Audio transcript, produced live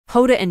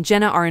Hoda and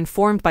Jenna are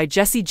informed by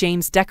Jessie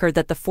James Decker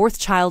that the fourth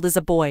child is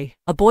a boy.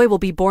 A boy will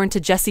be born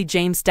to Jessie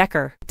James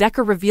Decker.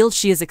 Decker revealed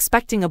she is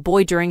expecting a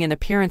boy during an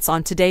appearance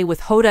on Today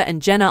with Hoda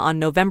and Jenna on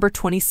November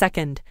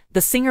 22nd. The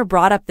singer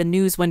brought up the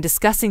news when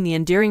discussing the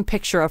endearing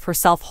picture of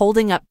herself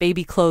holding up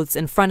baby clothes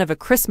in front of a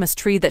Christmas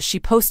tree that she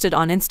posted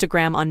on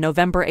Instagram on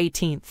November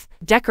 18th.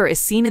 Decker is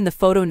seen in the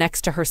photo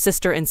next to her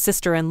sister and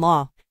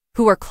sister-in-law,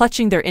 who are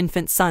clutching their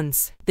infant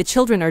sons. The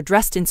children are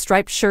dressed in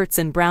striped shirts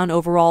and brown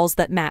overalls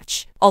that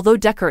match. Although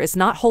Decker is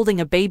not holding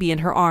a baby in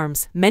her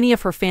arms, many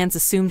of her fans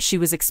assumed she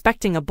was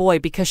expecting a boy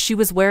because she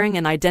was wearing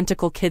an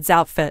identical kid's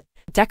outfit.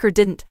 Decker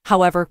didn't,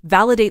 however,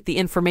 validate the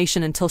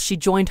information until she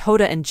joined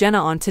Hoda and Jenna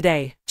on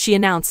Today. She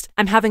announced,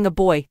 "I'm having a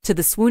boy," to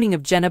the swooning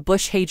of Jenna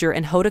Bush-Hager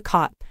and Hoda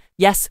Kotb.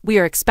 "Yes, we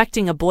are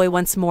expecting a boy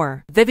once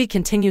more. Vivi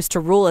continues to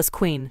rule as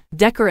queen."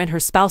 Decker and her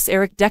spouse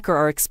Eric Decker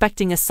are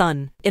expecting a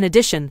son. In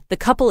addition, the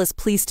couple is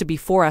pleased to be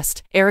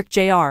Forrest, Eric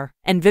Jr.,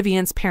 and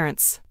Vivian's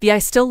parents. The I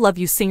Still Love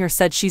You singer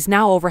said she's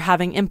now over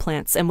having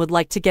implants and would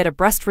like to get a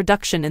breast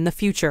reduction in the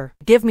future.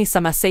 "Give me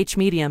some SH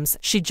mediums,"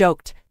 she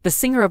joked. The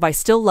singer of I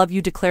Still Love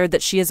You declared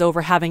that she is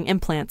over having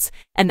implants,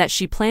 and that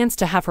she plans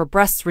to have her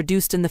breasts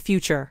reduced in the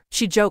future.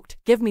 She joked,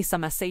 "Give me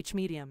some SH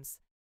mediums."